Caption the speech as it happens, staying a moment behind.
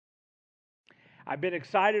I've been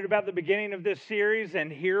excited about the beginning of this series,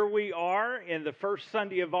 and here we are in the first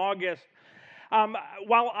Sunday of August.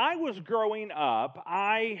 While I was growing up,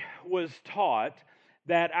 I was taught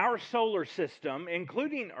that our solar system,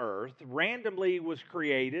 including Earth, randomly was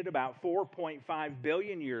created about 4.5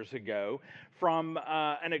 billion years ago from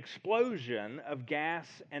an explosion of gas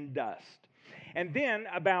and dust. And then,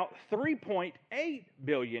 about 3.8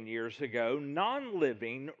 billion years ago,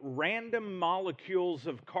 non-living random molecules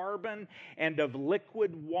of carbon and of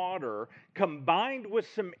liquid water combined with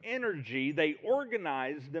some energy, they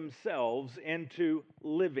organized themselves into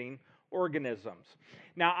living organisms.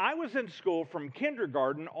 Now, I was in school from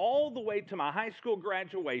kindergarten all the way to my high school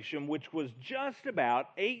graduation, which was just about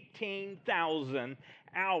 18,000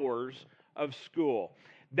 hours of school.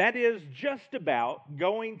 That is just about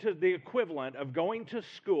going to the equivalent of going to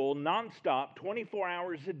school nonstop 24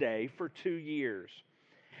 hours a day for 2 years.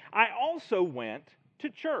 I also went to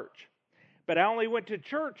church, but I only went to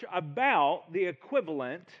church about the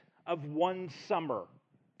equivalent of one summer,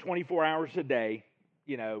 24 hours a day,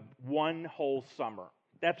 one whole summer.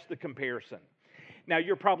 That's the comparison. Now,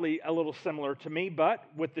 you're probably a little similar to me, but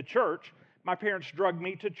with the church, my parents drugged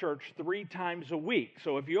me to church 3 times a week.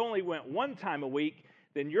 So if you only went 1 time a week,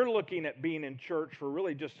 then you're looking at being in church for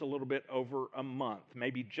really just a little bit over a month,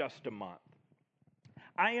 maybe just a month.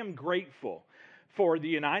 I am grateful for the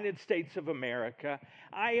United States of America.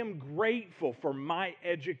 I am grateful for my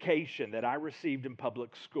education that I received in public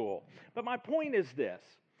school. But my point is this.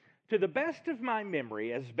 To the best of my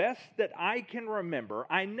memory, as best that I can remember,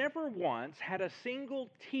 I never once had a single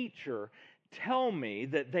teacher tell me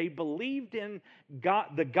that they believed in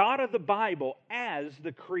God, the God of the Bible, as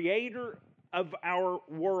the creator of our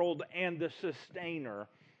world and the sustainer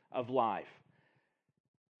of life.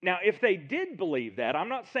 Now, if they did believe that, I'm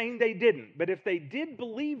not saying they didn't, but if they did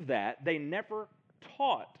believe that, they never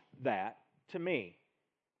taught that to me.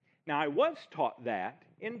 Now, I was taught that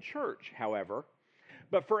in church, however,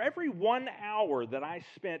 but for every 1 hour that I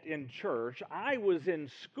spent in church, I was in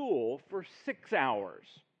school for 6 hours.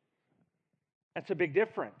 That's a big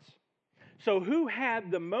difference. So who had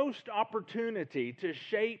the most opportunity to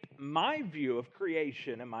shape my view of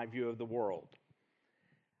creation and my view of the world?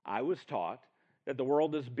 I was taught that the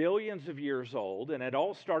world is billions of years old and it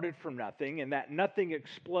all started from nothing and that nothing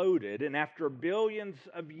exploded, and after billions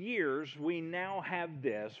of years we now have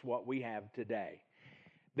this, what we have today.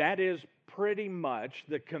 That is pretty much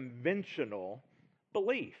the conventional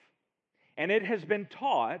belief. And it has been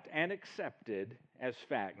taught and accepted as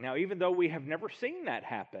fact. Now, even though we have never seen that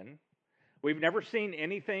happen, we've never seen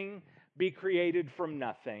anything be created from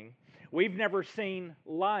nothing. We've never seen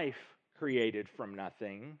life created from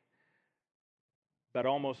nothing. But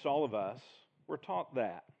almost all of us were taught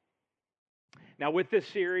that. Now, with this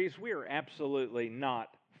series, we are absolutely not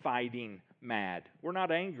fighting mad. We're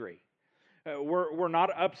not angry. We're not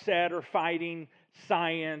upset or fighting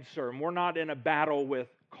science, or we're not in a battle with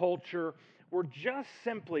culture. We're just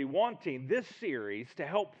simply wanting this series to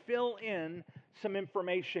help fill in some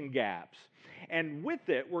information gaps. And with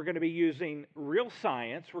it, we're going to be using real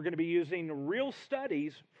science. We're going to be using real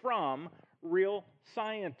studies from real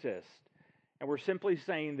scientists. And we're simply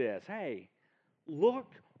saying this, hey, look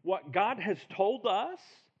what God has told us,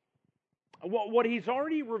 what He's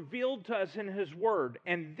already revealed to us in His Word,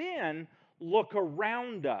 and then look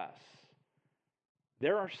around us.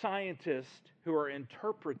 There are scientists who are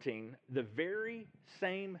interpreting the very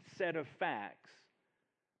same set of facts,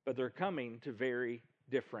 but they're coming to very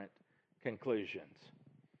different conclusions.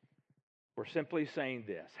 We're simply saying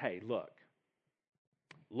this, hey, look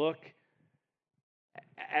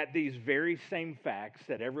at these very same facts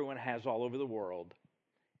that everyone has all over the world,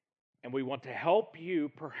 and we want to help you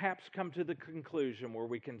perhaps come to the conclusion where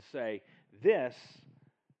we can say, this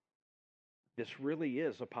really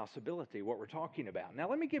is a possibility, what we're talking about. Now,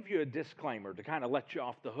 let me give you a disclaimer to kind of let you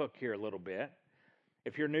off the hook here a little bit.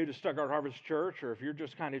 If you're new to Stuttgart Harvest Church, or if you're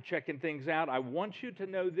just kind of checking things out, I want you to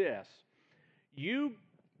know this. You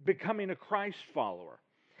becoming a Christ follower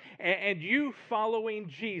and you following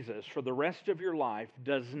Jesus for the rest of your life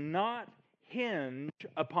does not hinge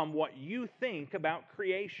upon what you think about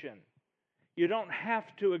creation. You don't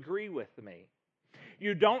have to agree with me.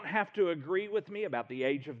 You don't have to agree with me about the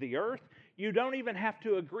age of the earth. You don't even have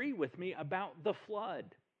to agree with me about the flood.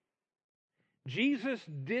 Jesus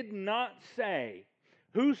did not say,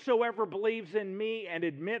 whosoever believes in me and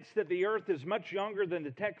admits that the earth is much younger than the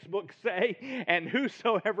textbooks say, and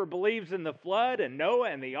whosoever believes in the flood and Noah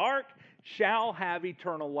and the ark shall have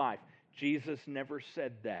eternal life. Jesus never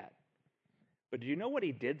said that. But do you know what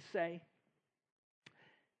He did say?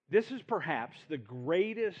 This is perhaps the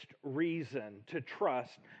greatest reason to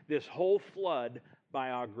trust this whole flood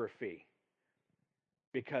biography,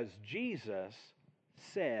 because Jesus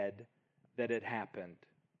said that it happened.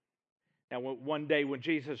 Now, one day when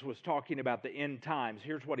Jesus was talking about the end times,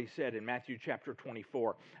 here's what he said in Matthew chapter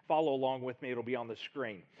 24. Follow along with me, it'll be on the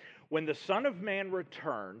screen. When the Son of Man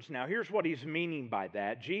returns, now here's what he's meaning by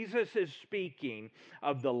that. Jesus is speaking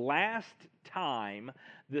of the last time,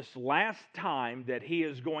 this last time that he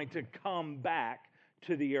is going to come back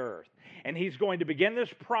to the earth. And he's going to begin this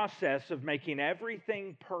process of making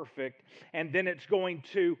everything perfect, and then it's going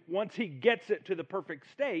to, once he gets it to the perfect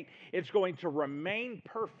state, it's going to remain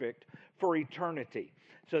perfect for eternity.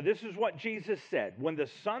 So this is what Jesus said. When the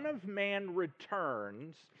Son of Man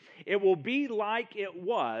returns, it will be like it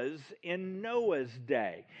was in Noah's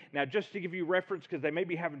day. Now, just to give you reference, because they may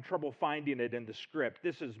be having trouble finding it in the script,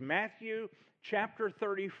 this is Matthew chapter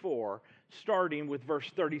 34, starting with verse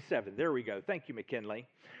 37. There we go. Thank you, McKinley.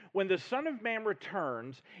 When the Son of Man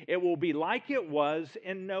returns, it will be like it was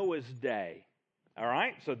in Noah's day. All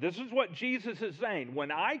right? So this is what Jesus is saying.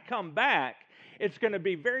 When I come back, it's going to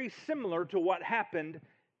be very similar to what happened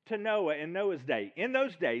to Noah in Noah's day. In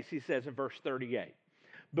those days, he says in verse 38,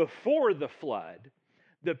 before the flood,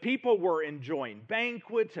 the people were enjoying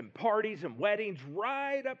banquets and parties and weddings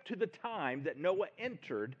right up to the time that Noah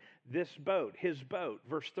entered this boat, his boat.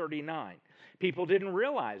 Verse 39. People didn't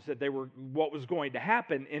realize that what was going to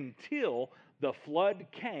happen until the flood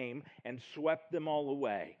came and swept them all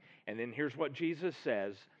away. And then here's what Jesus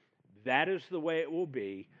says, that is the way it will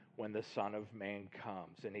be when the Son of Man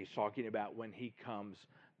comes. And he's talking about when he comes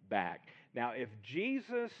back. Now, if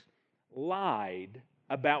Jesus lied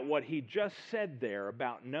about what he just said there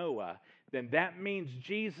about Noah, then that means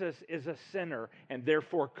Jesus is a sinner and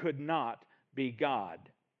therefore could not be God.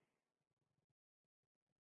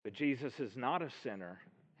 But Jesus is not a sinner.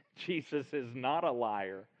 Jesus is not a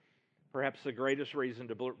liar. Perhaps the greatest reason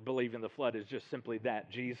to believe in the flood is just simply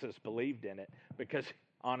that Jesus believed in it, because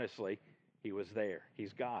honestly, he was there.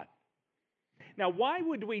 He's God. Now, why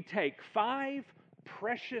would we take 5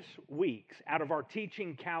 precious weeks out of our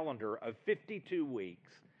teaching calendar of 52 weeks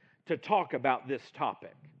to talk about this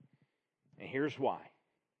topic? And here's why.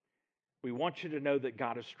 We want you to know that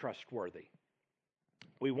God is trustworthy.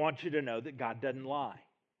 We want you to know that God doesn't lie.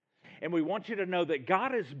 And we want you to know that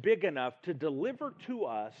God is big enough to deliver to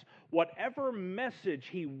us whatever message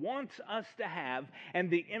he wants us to have, and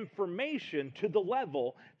the information to the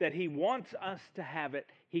level that he wants us to have it,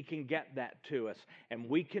 he can get that to us. And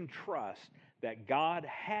we can trust that God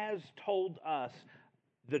has told us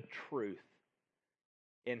the truth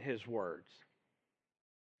in his words.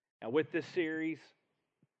 Now, with this series,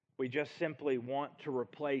 we just simply want to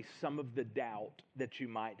replace some of the doubt that you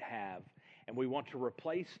might have. And we want to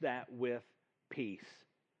replace that with peace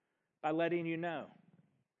by letting you know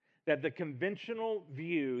that the conventional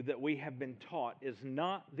view that we have been taught is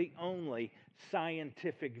not the only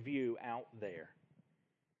scientific view out there.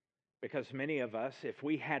 Because many of us, if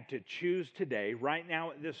we had to choose today, right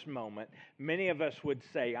now at this moment, many of us would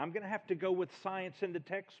say, I'm going to have to go with science in the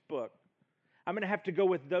textbook. I'm going to have to go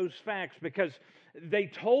with those facts because they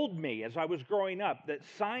told me as I was growing up that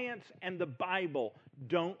science and the Bible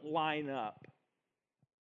don't line up.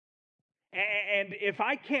 And if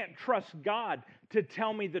I can't trust God to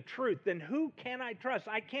tell me the truth, then who can I trust?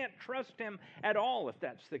 I can't trust him at all if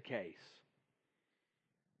that's the case.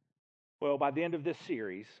 Well, by the end of this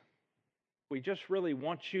series, we just really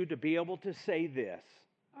want you to be able to say this.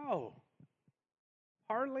 Oh,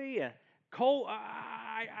 Harley, Cole,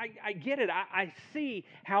 I get it. I see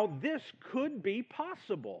how this could be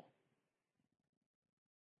possible.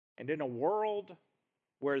 And in a world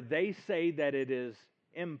where they say that it is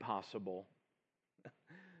impossible,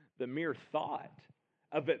 the mere thought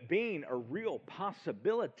of it being a real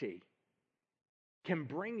possibility can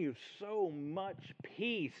bring you so much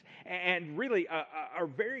peace and really a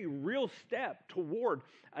very real step toward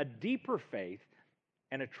a deeper faith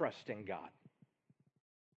and a trust in God.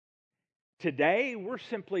 Today, we're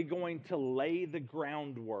simply going to lay the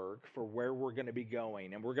groundwork for where we're going to be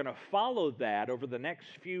going, and we're going to follow that over the next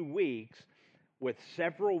few weeks with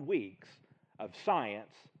several weeks of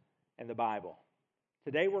science and the Bible.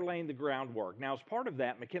 Today, we're laying the groundwork. Now, as part of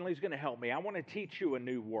that, McKinley's going to help me. I want to teach you a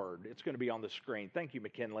new word. It's going to be on the screen. Thank you,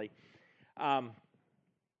 McKinley.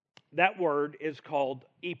 That word is called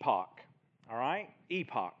epoch. All right?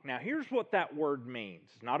 Epoch. Now, here's what that word means.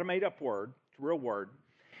 It's not a made-up word. It's a real word.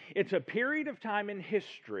 It's a period of time in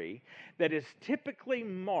history that is typically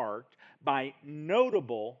marked by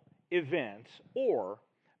notable events or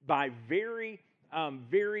by very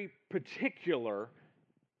particular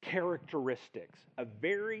characteristics, a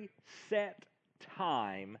very set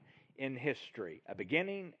time in history, a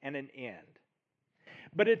beginning and an end.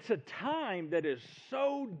 But it's a time that is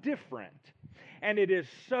so different and it is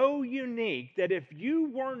so unique that if you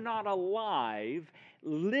were not alive,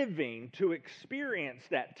 living to experience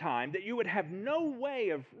that time, that you would have no way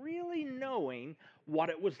of really knowing what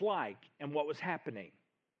it was like and what was happening.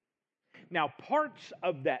 Now, parts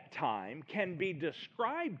of that time can be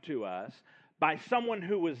described to us by someone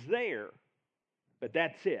who was there, but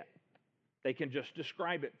that's it. They can just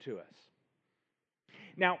describe it to us.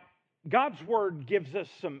 Now, God's Word gives us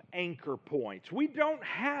some anchor points. We don't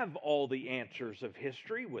have all the answers of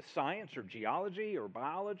history with science or geology or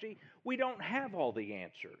biology. We don't have all the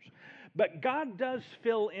answers. But God does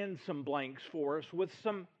fill in some blanks for us with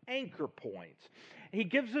some anchor points. He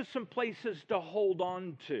gives us some places to hold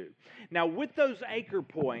on to. Now, with those anchor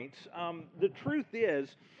points, the truth is,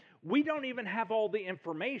 we don't even have all the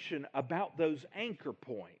information about those anchor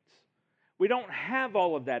points. We don't have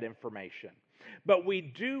all of that information. But we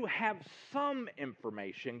do have some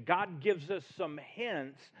information. God gives us some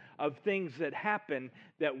hints of things that happen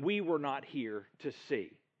that we were not here to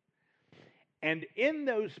see. And in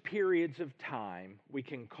those periods of time, we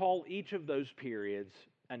can call each of those periods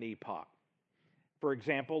an epoch. For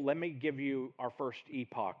example, let me give you our first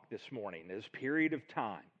epoch this morning, this period of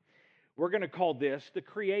time. We're going to call this the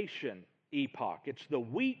creation epoch. It's the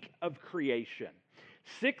week of creation.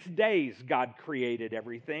 6 days God created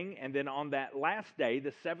everything, and then on that last day,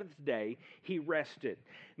 the seventh day, He rested.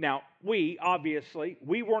 Now, we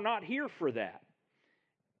were not here for that.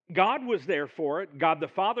 God was there for it. God the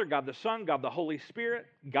Father, God the Son, God the Holy Spirit.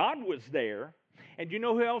 God was there. And you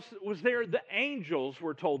know who else was there? The angels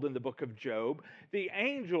were told in the book of Job. The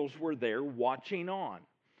angels were there watching on.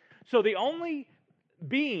 So the only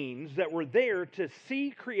beings that were there to see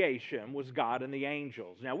creation was God and the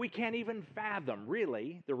angels. Now, we can't even fathom,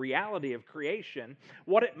 really, the reality of creation,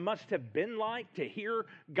 what it must have been like to hear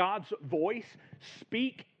God's voice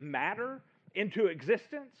speak matter into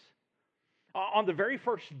existence. On the very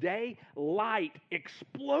first day, light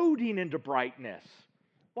exploding into brightness.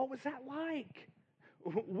 What was that like?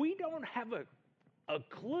 We don't have a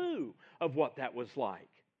clue of what that was like.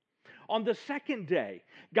 On the second day,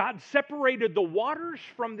 God separated the waters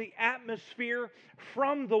from the atmosphere,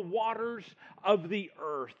 from the waters of the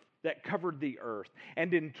earth that covered the earth.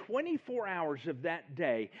 And in 24 hours of that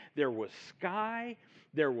day, there was sky,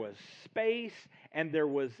 there was space, and there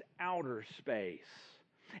was outer space.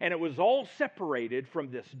 And it was all separated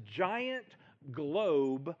from this giant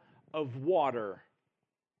globe of water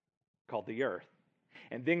called the earth.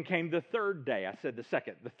 And then came the third day. I said the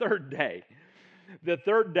second, the third day. The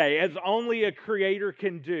third day, as only a creator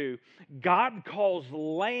can do, God calls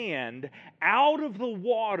land out of the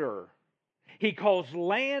water. He calls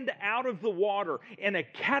land out of the water in a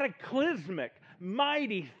cataclysmic,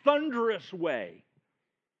 mighty, thunderous way.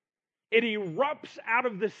 It erupts out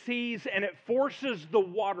of the seas and it forces the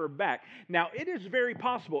water back. Now, it is very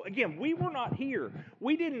possible. Again, we were not here.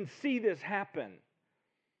 We didn't see this happen.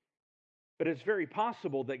 But it's very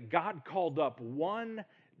possible that God called up one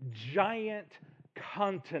giant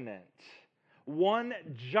continent, one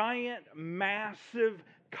giant, massive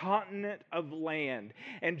continent of land.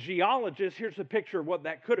 And geologists, here's a picture of what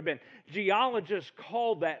that could have been. Geologists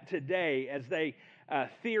call that today, as they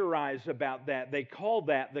theorize about that, they call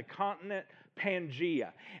that the continent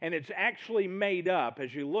Pangea. And it's actually made up,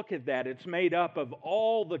 as you look at that, it's made up of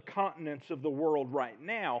all the continents of the world right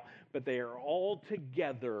now, but they are all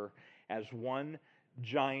together as one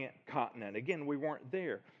giant continent. Again, we weren't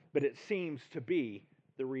there, but it seems to be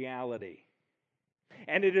the reality.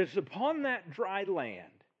 And it is upon that dry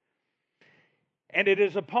land, and it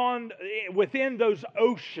is within those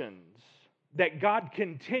oceans, that God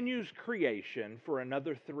continues creation for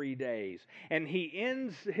another 3 days. And He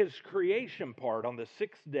ends His creation part on the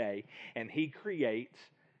sixth day, and He creates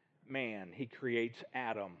man. He creates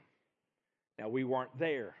Adam. Now, we weren't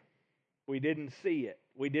there. We didn't see it.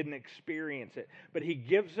 We didn't experience it. But He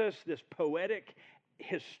gives us this poetic,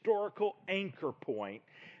 historical anchor point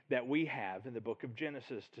that we have in the book of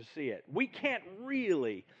Genesis to see it. We can't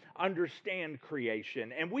really understand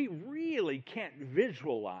creation, and we really can't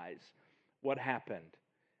visualize what happened.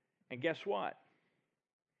 And guess what?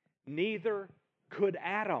 Neither could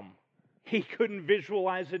Adam. He couldn't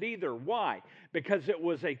visualize it either. Why? Because it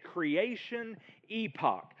was a creation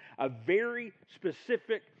epoch, a very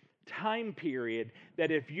specific time period that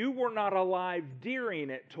if you were not alive during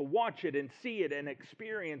it to watch it and see it and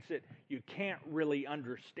experience it, you can't really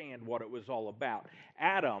understand what it was all about.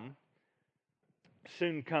 Adam,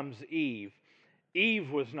 soon comes Eve.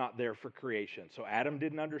 Eve was not there for creation. So Adam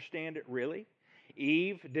didn't understand it really.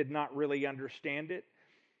 Eve did not really understand it.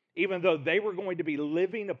 Even though they were going to be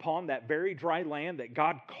living upon that very dry land that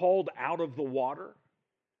God called out of the water,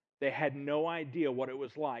 they had no idea what it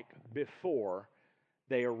was like before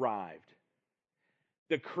they arrived.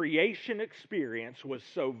 The creation experience was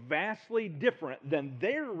so vastly different than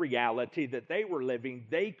their reality that they were living,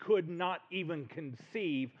 they could not even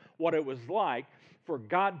conceive what it was like for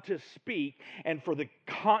God to speak and for the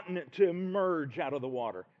continent to emerge out of the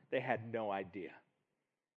water. They had no idea.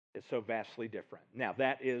 It's so vastly different. Now,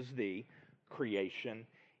 that is the creation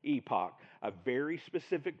epoch, a very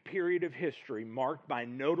specific period of history marked by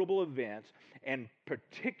notable events and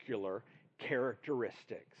particular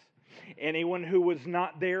characteristics. Anyone who was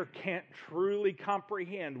not there can't truly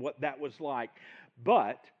comprehend what that was like,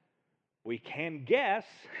 but we can guess,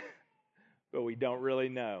 but we don't really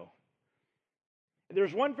know.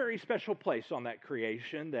 There's one very special place on that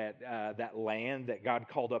creation, that land that God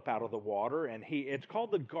called up out of the water, and it's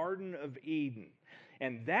called the Garden of Eden.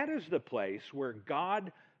 And that is the place where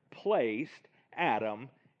God placed Adam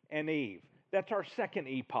and Eve. That's our second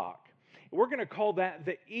epoch. We're going to call that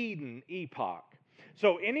the Eden epoch.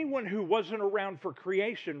 So anyone who wasn't around for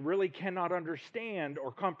creation really cannot understand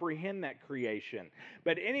or comprehend that creation.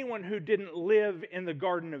 But anyone who didn't live in the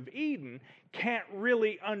Garden of Eden can't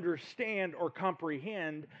really understand or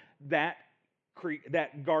comprehend that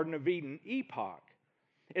Garden of Eden epoch.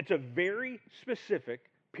 It's a very specific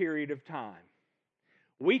period of time.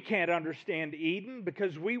 We can't understand Eden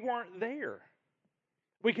because we weren't there.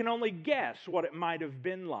 We can only guess what it might have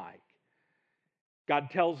been like.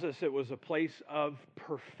 God tells us it was a place of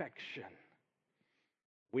perfection.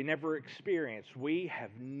 We have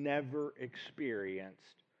never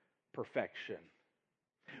experienced perfection.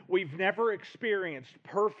 We've never experienced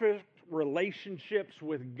perfect relationships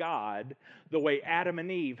with God the way Adam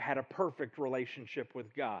and Eve had a perfect relationship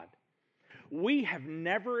with God. We have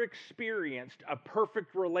never experienced a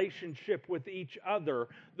perfect relationship with each other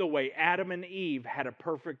the way Adam and Eve had a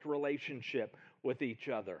perfect relationship with each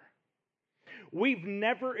other. We've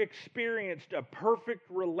never experienced a perfect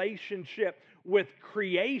relationship with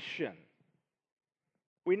creation.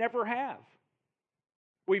 We never have.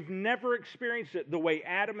 We've never experienced it the way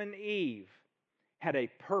Adam and Eve had a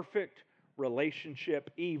perfect relationship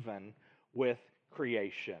even with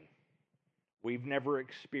creation. We've never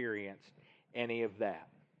experienced any of that.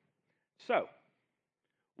 So,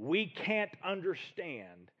 we can't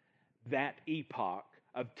understand that epoch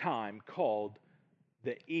of time called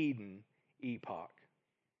the Eden epoch.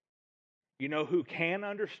 You know who can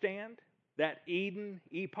understand that Eden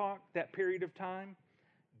epoch, that period of time?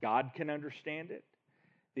 God can understand it.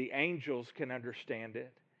 The angels can understand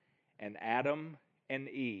it. And Adam and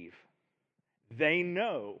Eve, they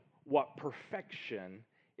know what perfection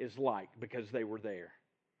is like because they were there.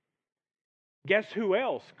 Guess who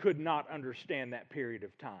else could not understand that period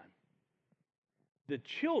of time? The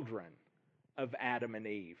children of Adam and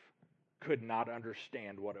Eve could not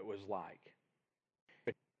understand what it was like.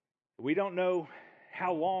 We don't know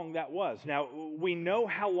how long that was. Now, we know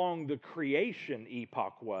how long the creation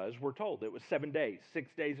epoch was. We're told it was 7 days,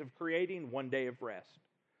 6 days of creating, 1 day of rest.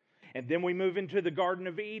 And then we move into the Garden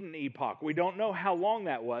of Eden epoch. We don't know how long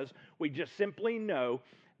that was. We just simply know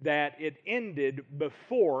that it ended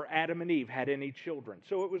before Adam and Eve had any children.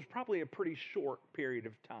 So it was probably a pretty short period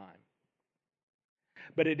of time.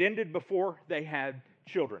 But it ended before they had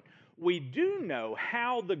children. We do know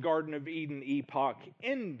how the Garden of Eden epoch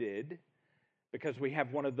ended because we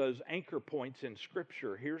have one of those anchor points in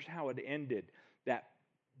Scripture. Here's how it ended.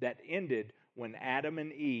 That ended when Adam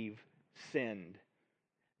and Eve sinned.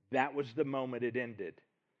 That was the moment it ended.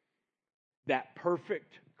 That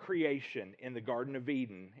perfect creation in the Garden of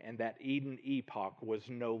Eden and that Eden epoch was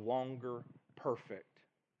no longer perfect.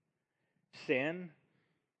 Sin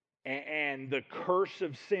and the curse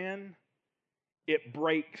of sin, it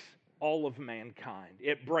breaks all of mankind.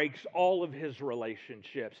 It breaks all of his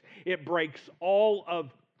relationships. It breaks all of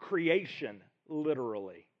creation,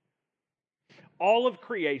 literally. All of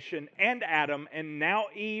creation and Adam and now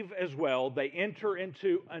Eve as well, they enter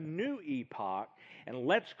into a new epoch, and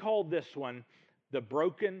let's call this one the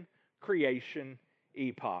broken creation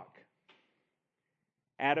epoch.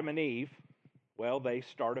 Adam and Eve, well, they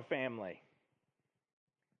start a family.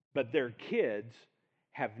 But their kids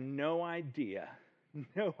have no idea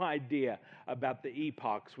about the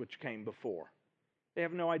epochs which came before. They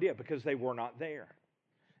have no idea because they were not there.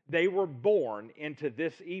 They were born into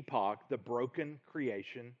this epoch, the broken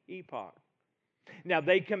creation epoch. Now,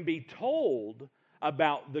 they can be told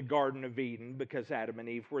about the Garden of Eden because Adam and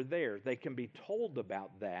Eve were there. They can be told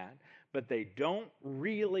about that, but they don't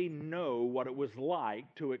really know what it was like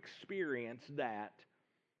to experience that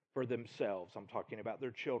for themselves. I'm talking about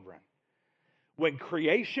their children. When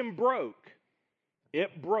creation broke,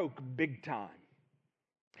 it broke big time.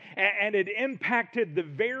 And it impacted the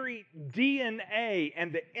very DNA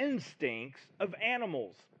and the instincts of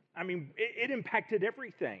animals. I mean, it impacted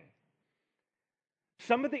everything.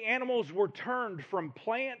 Some of the animals were turned from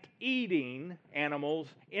plant-eating animals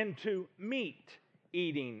into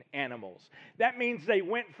meat-eating animals. That means they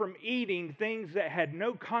went from eating things that had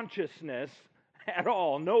no consciousness at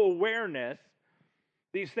all, no awareness,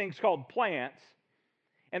 these things called plants,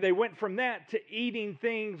 and they went from that to eating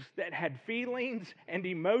things that had feelings and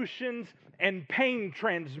emotions and pain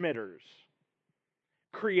transmitters.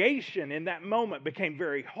 Creation in that moment became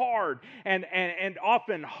very hard and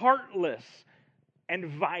often heartless and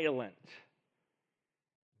violent.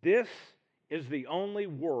 This is the only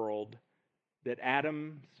world that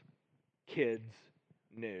Adam's kids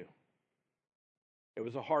knew. It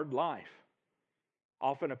was a hard life,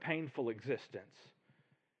 often a painful existence,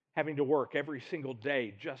 having to work every single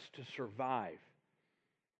day just to survive,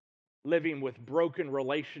 living with broken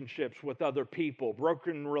relationships with other people,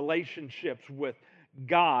 broken relationships with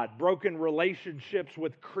God, broken relationships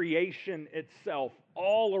with creation itself.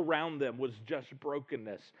 All around them was just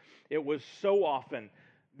brokenness. It was so often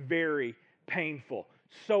very painful,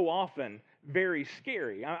 so often very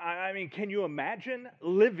scary. I mean, can you imagine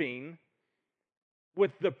living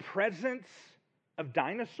with the presence of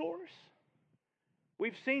dinosaurs?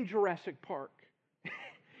 We've seen Jurassic Park.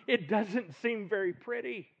 It doesn't seem very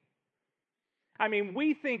pretty. I mean,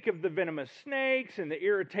 we think of the venomous snakes and the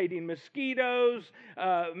irritating mosquitoes,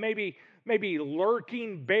 maybe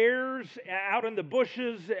lurking bears out in the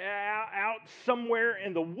bushes, out somewhere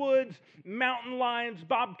in the woods, mountain lions,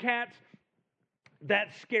 bobcats.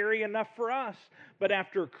 That's scary enough for us. But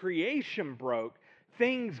after creation broke,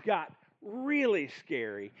 things got really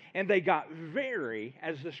scary, and they got very,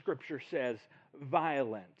 as the scripture says,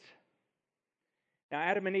 violent. Now,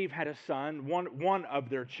 Adam and Eve had a son, one of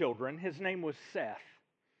their children. His name was Seth.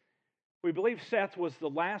 We believe Seth was the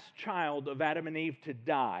last child of Adam and Eve to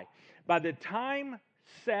die. By the time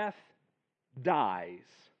Seth dies,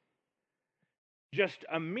 just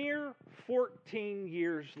a mere 14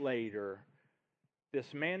 years later,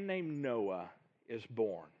 this man named Noah is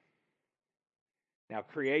born. Now,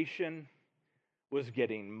 creation was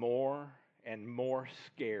getting more and more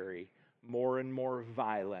scary, more and more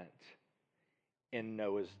violent in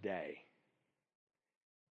Noah's day.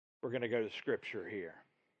 We're going to go to Scripture here.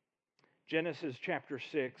 Genesis chapter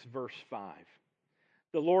 6, verse 5.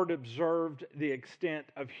 The Lord observed the extent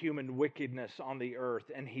of human wickedness on the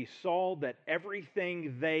earth, and he saw that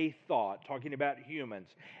everything they thought, talking about humans,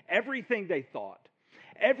 everything they thought,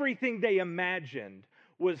 everything they imagined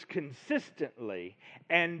was consistently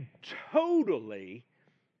and totally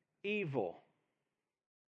evil.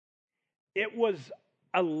 It was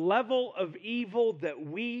a level of evil that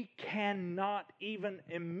we cannot even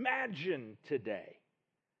imagine today.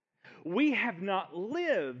 We have not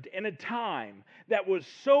lived in a time that was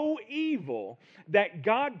so evil that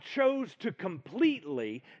God chose to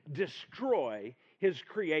completely destroy His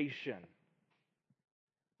creation.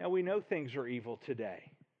 Now, we know things are evil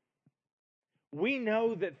today. We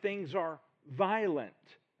know that things are violent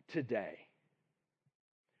today.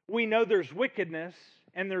 We know there's wickedness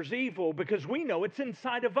and there's evil because we know it's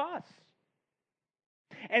inside of us.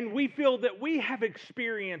 And we feel that we have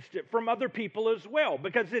experienced it from other people as well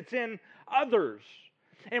because it's in others.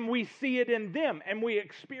 And we see it in them and we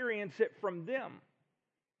experience it from them.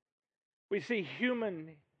 We see human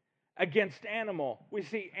against animal. We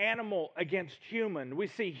see animal against human. We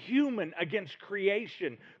see human against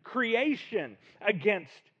creation. Creation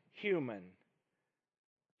against human.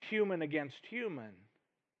 Human against human.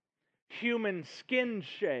 Human skin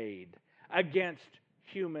shade against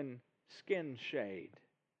human skin shade.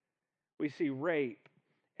 We see rape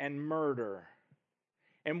and murder.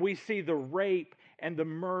 And we see the rape and the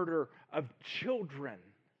murder of children.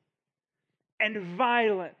 And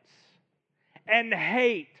violence. And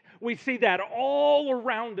hate. We see that all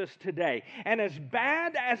around us today. And as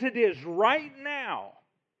bad as it is right now,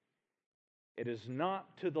 it is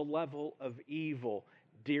not to the level of evil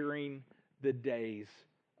during the days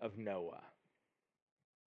of Noah,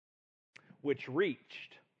 which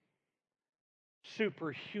reached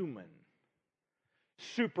superhuman,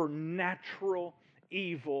 supernatural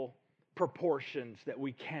evil proportions that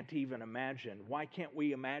we can't even imagine. Why can't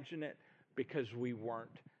we imagine it? Because we weren't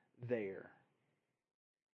there.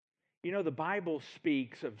 You know, the Bible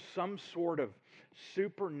speaks of some sort of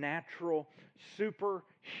supernatural,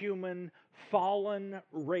 superhuman, fallen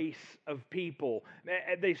race of people.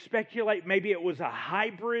 They speculate maybe it was a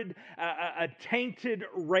hybrid, a tainted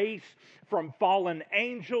race from fallen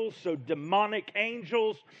angels, so demonic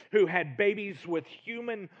angels who had babies with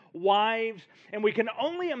human wives. And we can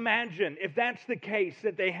only imagine, if that's the case,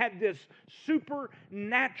 that they had this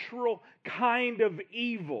supernatural kind of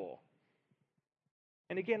evil.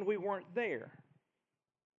 And again, we weren't there.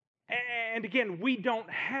 And again, we don't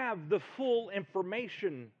have the full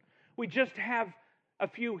information. We just have a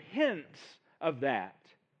few hints of that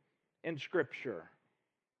in Scripture.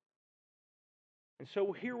 And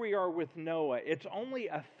so here we are with Noah. It's only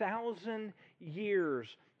 1,000 years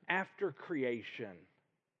after creation.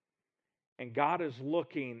 And God is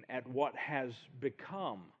looking at what has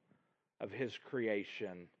become of His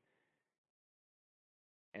creation.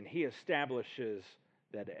 And He establishes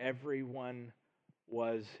that everyone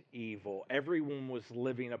was evil. Everyone was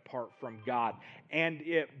living apart from God. And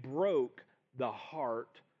it broke the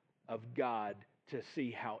heart of God to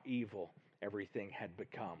see how evil everything had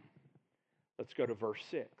become. Let's go to verse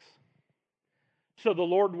 6. So the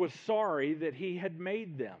Lord was sorry that He had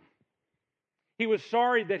made them. He was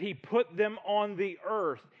sorry that He put them on the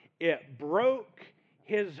earth. It broke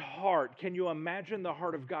His heart. Can you imagine the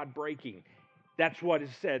heart of God breaking? That's what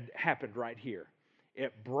is said happened right here.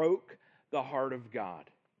 It broke the heart of God.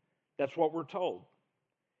 That's what we're told.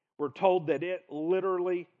 We're told that it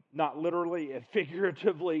literally, not literally, it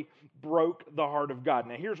figuratively broke the heart of God.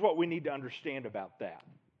 Now, here's what we need to understand about that.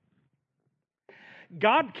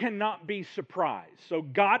 God cannot be surprised. So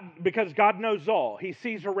because God knows all, He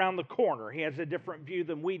sees around the corner. He has a different view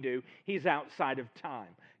than we do. He's outside of time.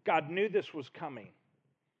 God knew this was coming.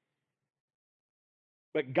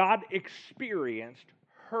 But God experienced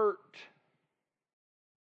hurt.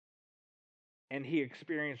 And He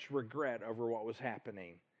experienced regret over what was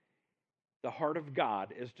happening. The heart of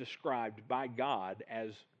God is described by God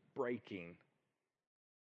as breaking.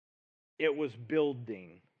 It was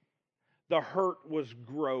building. The hurt was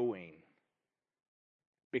growing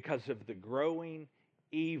because of the growing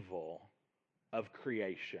evil of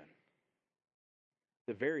creation.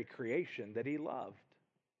 The very creation that He loved.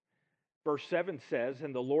 Verse 7 says,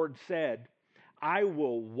 and the Lord said, I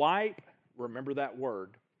will wipe, remember that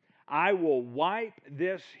word, I will wipe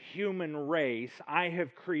this human race I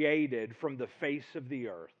have created from the face of the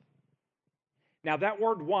earth. Now that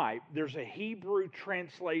word wipe, there's a Hebrew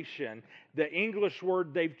translation. The English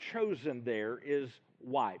word they've chosen there is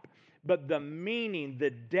wipe. But the meaning, the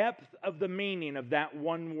depth of the meaning of that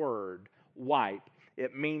one word, wipe,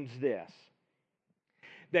 it means this.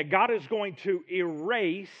 That God is going to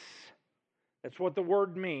erase, that's what the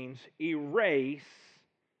word means, erase,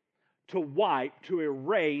 to wipe, to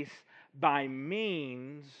erase by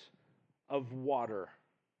means of water.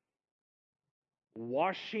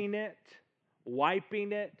 Washing it,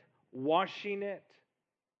 wiping it, washing it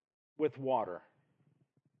with water.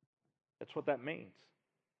 That's what that means.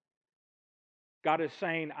 God is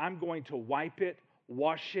saying, I'm going to wipe it,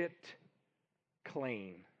 wash it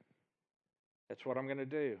clean. That's what I'm going to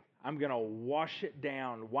do. I'm going to wash it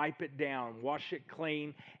down, wipe it down, wash it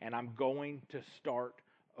clean, and I'm going to start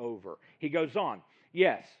over. He goes on,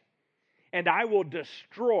 yes, and I will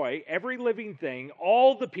destroy every living thing,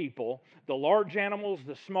 all the people, the large animals,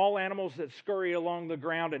 the small animals that scurry along the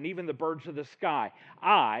ground, and even the birds of the sky.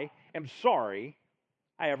 I am sorry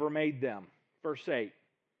I ever made them. Verse 8,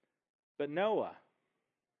 but Noah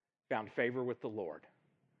found favor with the Lord.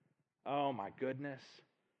 Oh my goodness.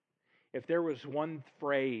 If there was one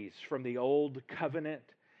phrase from the old covenant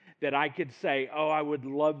that I could say, oh, I would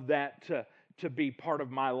love that to be part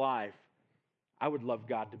of my life, I would love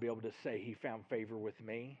God to be able to say He found favor with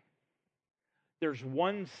me. There's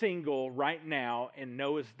one single, right now in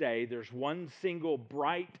Noah's day, there's one single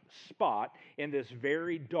bright spot in this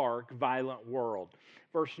very dark, violent world.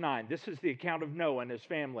 Verse 9, this is the account of Noah and his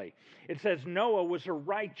family. It says, Noah was a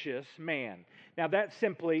righteous man. Now that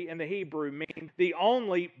simply in the Hebrew means the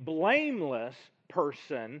only blameless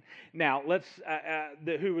person now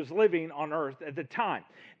who was living on earth at the time.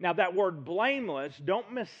 Now that word blameless,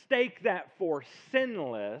 don't mistake that for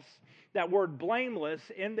sinless. That word blameless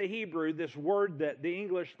in the Hebrew, this word that the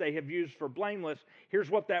English they have used for blameless, here's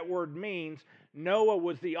what that word means. Noah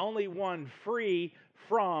was the only one free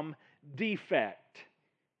from defect.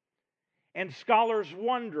 And scholars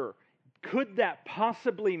wonder, could that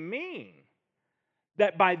possibly mean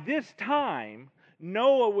that by this time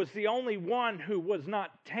Noah was the only one who was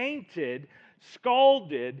not tainted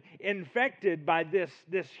scalded, infected by this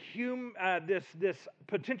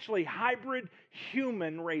potentially hybrid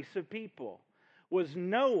human race of people. Was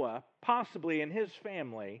Noah, possibly, and his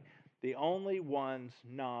family, the only ones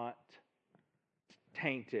not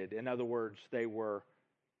tainted? In other words, they were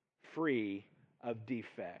free of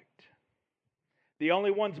defect. The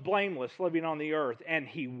only ones blameless living on the earth. And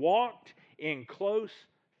he walked in close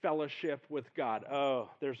fellowship with God. Oh,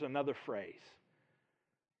 there's another phrase.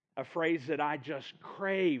 A phrase that I just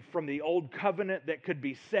crave from the old covenant that could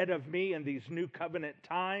be said of me in these new covenant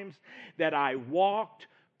times, that I walked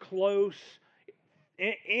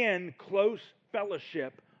in close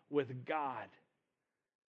fellowship with God.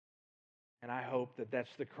 And I hope that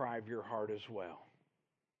that's the cry of your heart as well.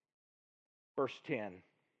 Verse 10.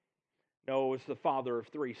 Noah was the father of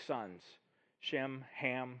 3 sons, Shem,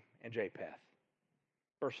 Ham, and Japheth.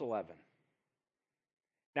 Verse 11.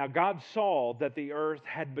 Now God saw that the earth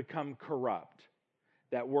had become corrupt.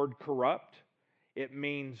 That word corrupt, it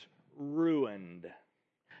means ruined.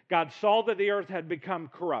 God saw that the earth had become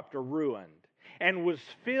corrupt or ruined and was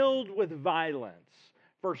filled with violence.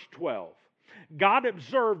 Verse 12. God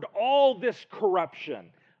observed all this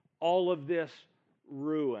corruption, all of this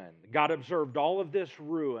ruin. God observed all of this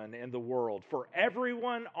ruin in the world, for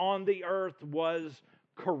everyone on the earth was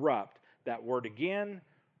corrupt. That word again,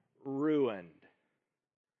 ruined.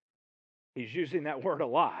 He's using that word a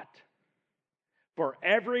lot. For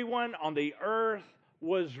everyone on the earth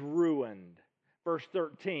was ruined. Verse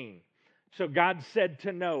 13. So God said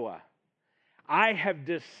to Noah, I have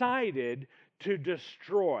decided to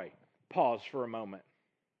destroy. Pause for a moment.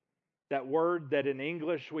 That word that in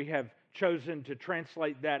English we have chosen to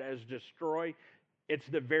translate that as destroy, it's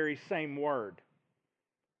the very same word.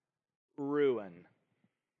 Ruin.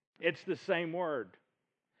 It's the same word.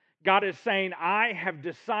 God is saying, I have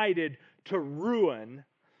decided to ruin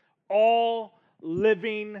all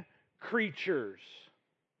living creatures.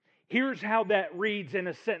 Here's how that reads in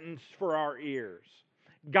a sentence for our ears.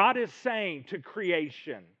 God is saying to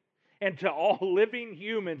creation and to all living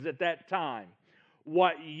humans at that time,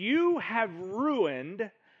 what you have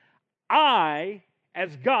ruined, I,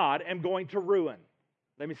 as God, am going to ruin.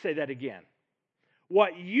 Let me say that again.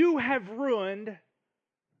 What you have ruined,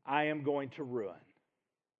 I am going to ruin.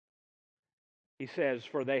 He says,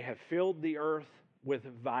 for they have filled the earth with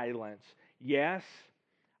violence. Yes,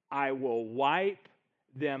 I will wipe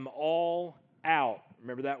them all out.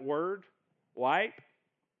 Remember that word? Wipe?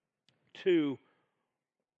 To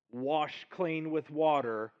wash clean with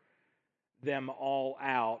water them all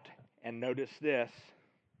out. And notice this,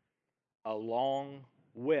 along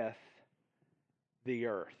with the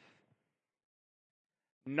earth.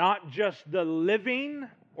 Not just the living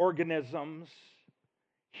organisms,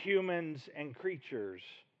 humans and creatures,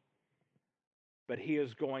 but he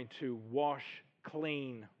is going to wash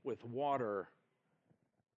clean with water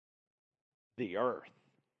the earth.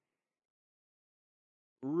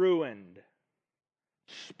 Ruined,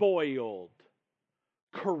 spoiled,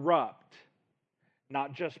 corrupt.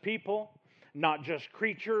 Not just people, not just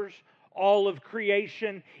creatures, all of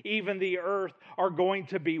creation, even the earth, are going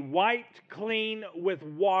to be wiped clean with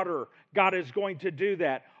water. God is going to do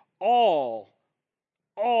that. All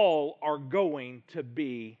are going to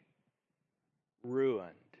be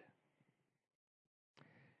ruined.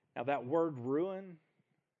 Now that word ruin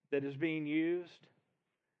that is being used,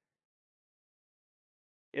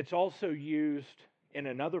 it's also used in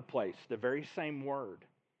another place, the very same word.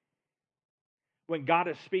 When God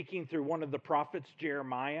is speaking through one of the prophets,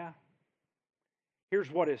 Jeremiah,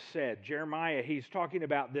 here's what is said. Jeremiah, he's talking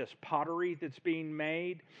about this pottery that's being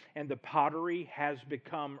made, and the pottery has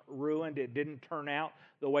become ruined. It didn't turn out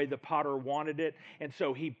the way the potter wanted it. And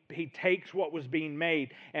so he takes what was being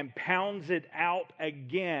made and pounds it out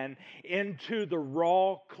again into the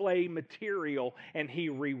raw clay material, and he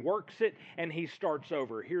reworks it and he starts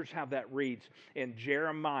over. Here's how that reads in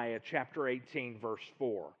Jeremiah chapter 18, verse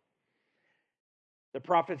 4. The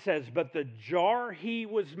prophet says, but the jar he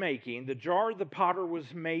was making, the jar the potter was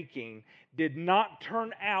making, did not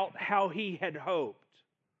turn out how he had hoped.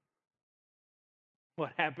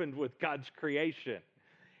 What happened with God's creation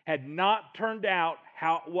had not turned out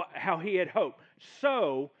how he had hoped.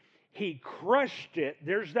 So he crushed it.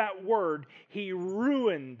 There's that word. He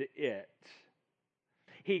ruined it.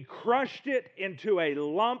 He crushed it into a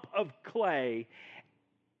lump of clay.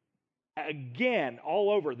 Again, all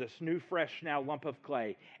over this new, fresh now lump of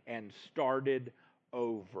clay, and started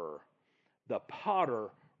over. The potter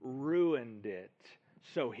ruined it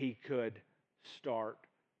so he could start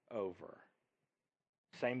over.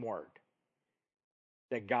 Same word.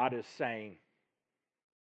 That God is saying,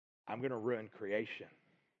 I'm going to ruin creation.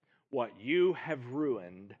 What you have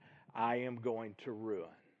ruined, I am going to ruin.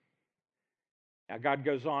 Now, God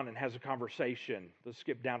goes on and has a conversation. Let's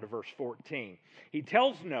skip down to verse 14. He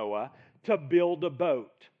tells Noah to build a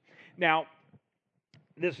boat. Now,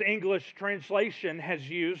 this English translation has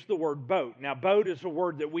used the word boat. Now, boat is a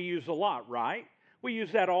word that we use a lot, right? We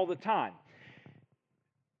use that all the time.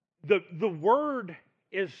 The word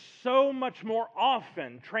is so much more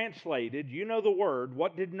often translated. You know the word.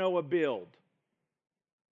 What did Noah build?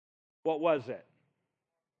 What was it?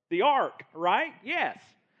 The ark, right? Yes.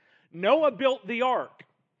 Noah built the ark.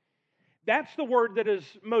 That's the word that is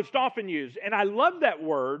most often used. And I love that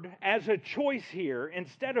word as a choice here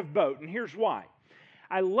instead of boat. And here's why.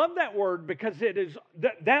 I love that word because it is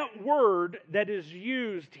that word that is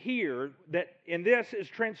used here, that in this is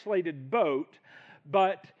translated boat,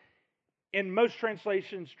 but in most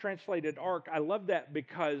translations translated ark. I love that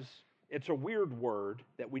because it's a weird word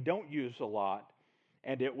that we don't use a lot,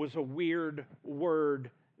 and it was a weird word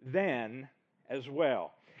then as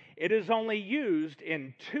well. It is only used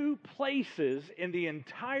in 2 places in the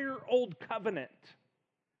entire Old Covenant.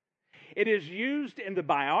 It is used in the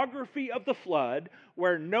biography of the flood,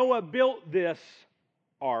 where Noah built this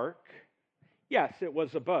ark. Yes, it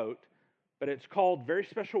was a boat, but it's called, very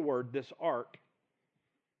special word, this ark.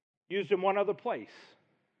 Used in one other place.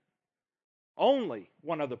 Only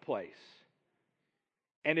one other place.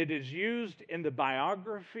 And it is used in the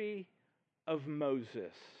biography of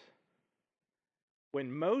Moses.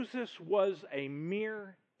 When Moses was a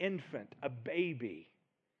mere infant, a baby,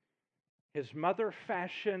 his mother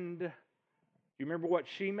fashioned, you remember what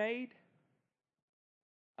she made?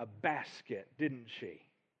 A basket, didn't she?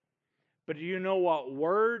 But do you know what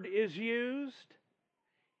word is used?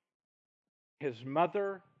 His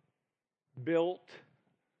mother built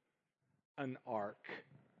an ark.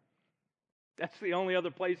 That's the only other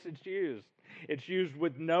place it's used. It's used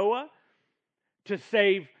with Noah to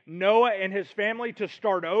save Noah and his family, to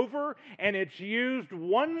start over, and it's used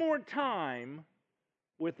one more time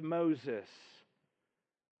with Moses.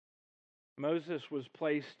 Moses was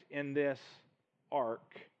placed in this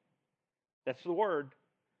ark. That's the word.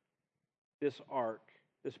 This ark,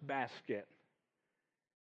 this basket.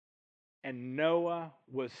 And Noah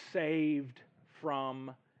was saved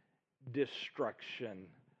from destruction.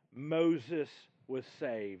 Moses was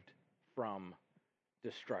saved from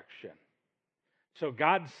destruction. So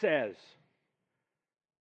God says,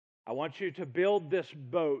 I want you to build this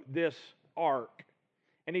boat, this ark.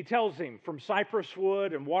 And he tells him, from cypress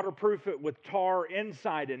wood, and waterproof it with tar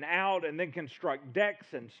inside and out, and then construct decks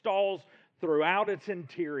and stalls throughout its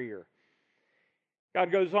interior.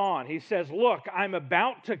 God goes on. He says, look, I'm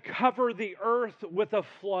about to cover the earth with a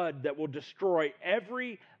flood that will destroy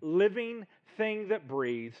every living thing that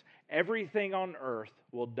breathes. Everything on earth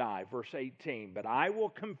will die. Verse 18, but I will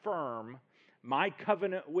confirm my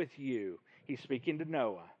covenant with you. He's speaking to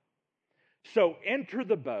Noah. So enter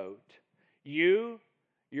the boat, you,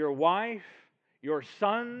 your wife, your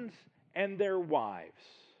sons, and their wives.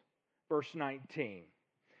 Verse 19.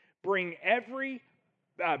 Bring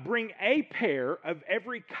a pair of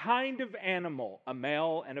every kind of animal, a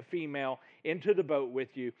male and a female, into the boat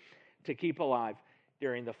with you to keep alive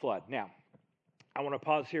during the flood. Now, I want to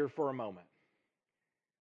pause here for a moment,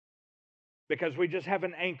 because we just have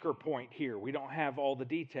an anchor point here. We don't have all the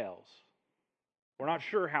details. We're not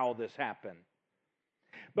sure how all this happened.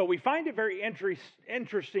 But we find it very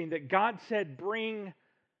interesting that God said, bring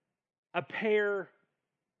a pair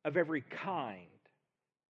of every kind.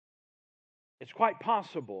 It's quite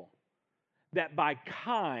possible that by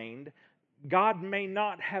kind, God may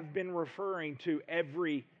not have been referring to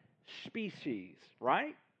every species,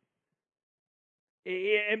 right?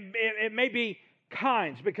 It may be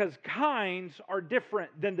kinds, because kinds are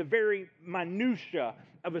different than the very minutia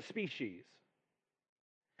of a species.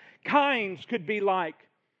 Kinds could be like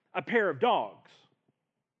a pair of dogs,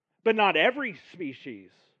 but not every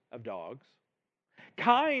species of dogs.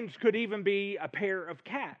 Kinds could even be a pair of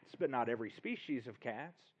cats, but not every species of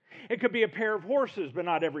cats. It could be a pair of horses, but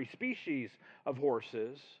not every species of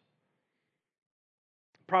horses.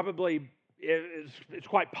 Probably it's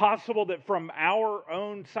quite possible that from our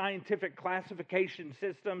own scientific classification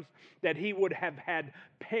systems that he would have had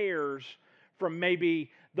pairs from maybe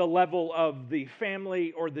the level of the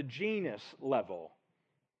family or the genus level,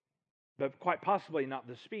 but quite possibly not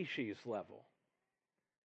the species level.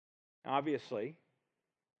 Obviously,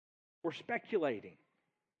 we're speculating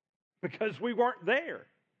because we weren't there.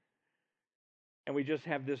 And we just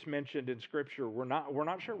have this mentioned in Scripture. We're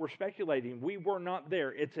not sure. We're speculating. We were not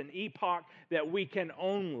there. It's an epoch that we can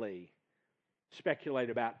only speculate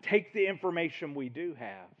about. Take the information we do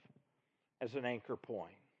have as an anchor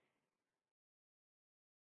point.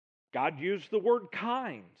 God used the word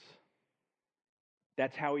kinds.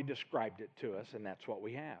 That's how He described it to us, and that's what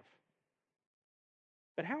we have.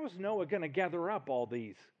 But how is Noah going to gather up all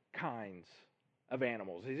these kinds of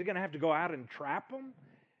animals? Is he going to have to go out and trap them?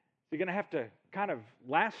 Is he going to have to kind of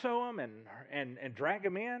lasso them and drag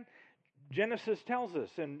them in? Genesis tells us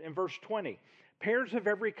in verse 20, pairs of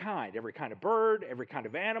every kind of bird, every kind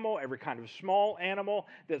of animal, every kind of small animal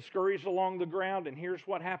that scurries along the ground. And here's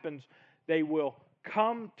what happens. They will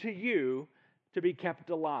come to you to be kept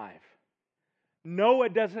alive. Noah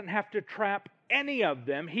doesn't have to trap any of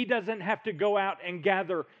them. He doesn't have to go out and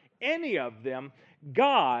gather any of them.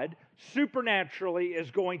 God supernaturally is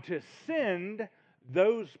going to send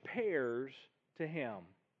those pairs to him.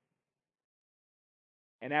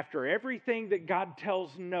 And after everything that God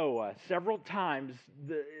tells Noah, several times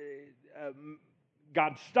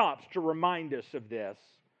God stops to remind us of this.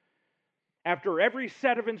 After every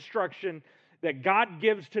set of instruction that God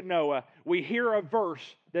gives to Noah, we hear a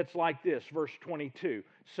verse that's like this, verse 22.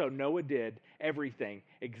 So Noah did everything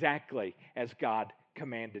exactly as God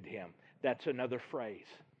commanded him. That's another phrase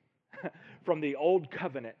from the Old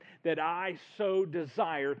Covenant that I so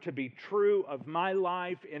desire to be true of my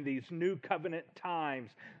life in these new covenant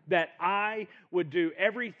times, that I would do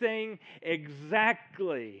everything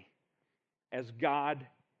exactly as God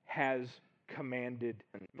has commanded.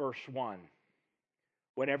 Verse 1.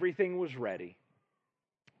 When everything was ready,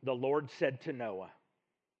 the Lord said to Noah,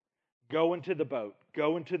 go into the boat,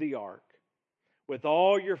 go into the ark with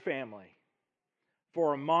all your family,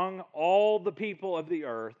 for among all the people of the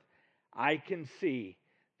earth, I can see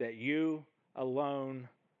that you alone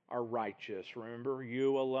are righteous. Remember,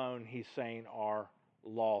 you alone, he's saying, are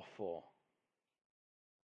lawful.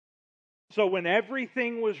 So when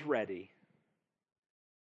everything was ready,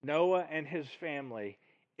 Noah and his family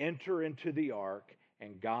enter into the ark,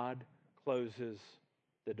 and God closes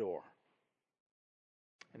the door.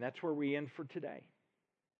 And that's where we end for today.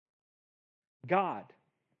 God,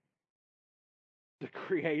 the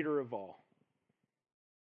creator of all.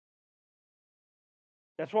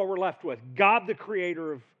 That's what we're left with. God, the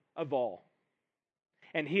creator of all.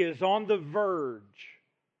 And he is on the verge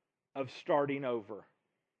of starting over.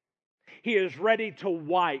 He is ready to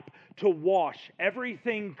wipe, to wash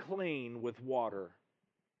everything clean with water.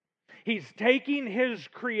 He's taking his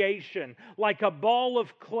creation like a ball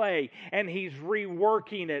of clay, and he's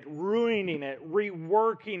reworking it, ruining it,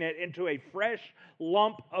 reworking it into a fresh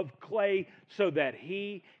lump of clay so that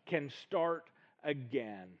he can start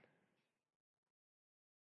again.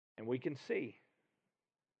 And we can see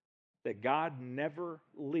that God never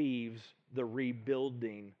leaves the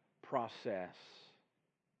rebuilding process.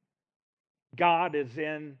 God is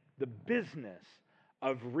in the business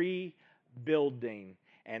of rebuilding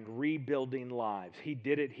and rebuilding lives. He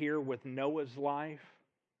did it here with Noah's life,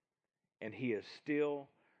 and he is still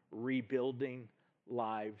rebuilding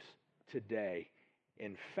lives today.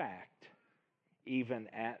 In fact, even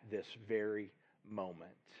at this very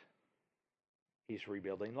moment, he's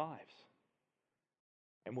rebuilding lives.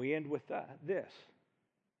 And we end with this.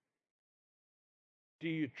 Do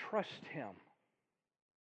you trust him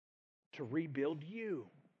to rebuild you?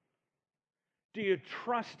 Do you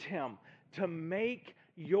trust him to make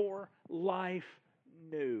your life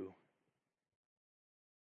new?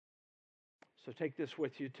 So take this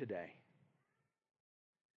with you today.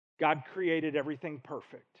 God created everything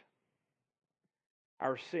perfect.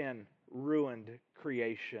 Our sin ruined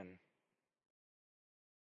creation.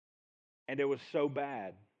 And it was so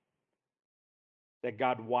bad that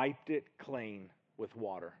God wiped it clean with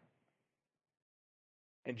water.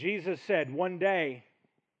 And Jesus said, one day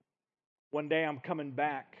I'm coming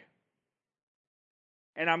back,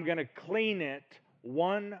 and I'm going to clean it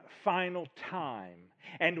one final time.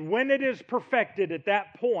 And when it is perfected at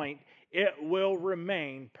that point, it will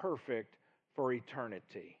remain perfect for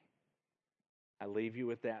eternity. I leave you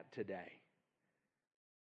with that today.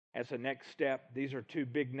 As a next step, these are two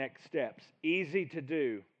big next steps. Easy to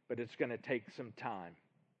do, but it's going to take some time.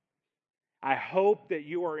 I hope that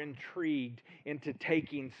you are intrigued into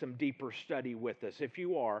taking some deeper study with us. If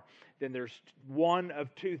you are, then there's one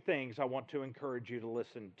of two things I want to encourage you to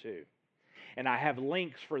listen to. And I have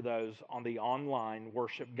links for those on the online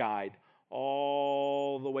worship guide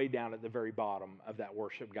all the way down at the very bottom of that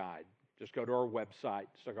worship guide. Just go to our website,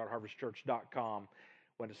 StuttgartHarvestChurch.com.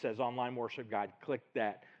 When it says online worship guide, click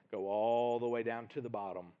that. Go all the way down to the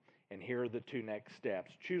bottom. And here are the two next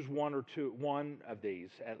steps. Choose one of these,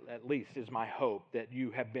 at least is my hope, that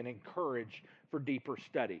you have been encouraged for deeper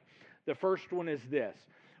study. The first one is this.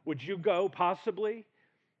 Would you go possibly,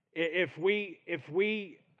 if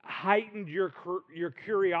we heightened your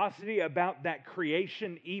curiosity about that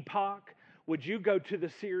creation epoch, would you go to the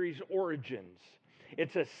series Origins?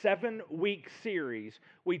 It's a 7-week series.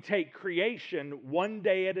 We take creation one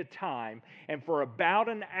day at a time, and for about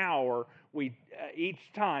an hour, each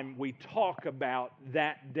time we talk about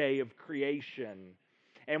that day of creation.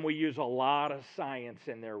 And we use a lot of science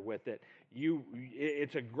in there with it.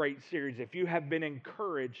 It's a great series. If you have been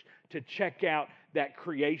encouraged to check out that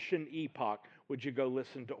creation epoch, would you go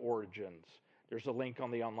listen to Origins? There's a link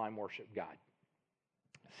on the online worship guide.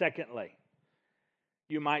 Secondly,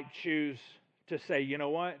 you might choose to say, you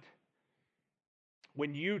know what?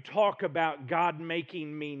 When you talk about God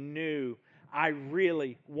making me new, I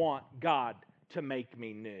really want God to make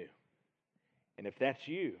me new. And if that's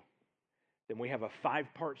you, then we have a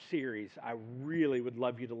 5-part series I really would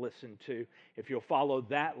love you to listen to. If you'll follow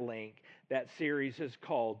that link, that series is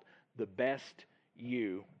called The Best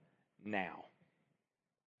You Now.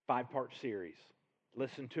 5-part series.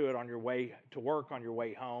 Listen to it on your way to work, on your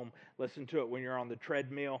way home. Listen to it when you're on the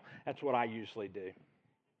treadmill. That's what I usually do.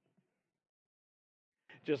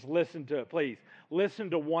 Just listen to it, please.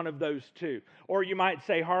 Listen to one of those two. Or you might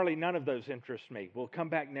say, Harley, none of those interest me. We'll come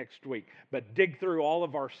back next week. But dig through all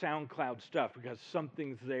of our SoundCloud stuff because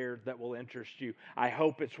something's there that will interest you. I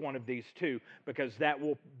hope it's one of these two because that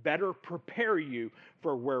will better prepare you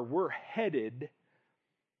for where we're headed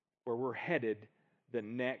the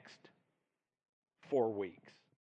next 4 weeks.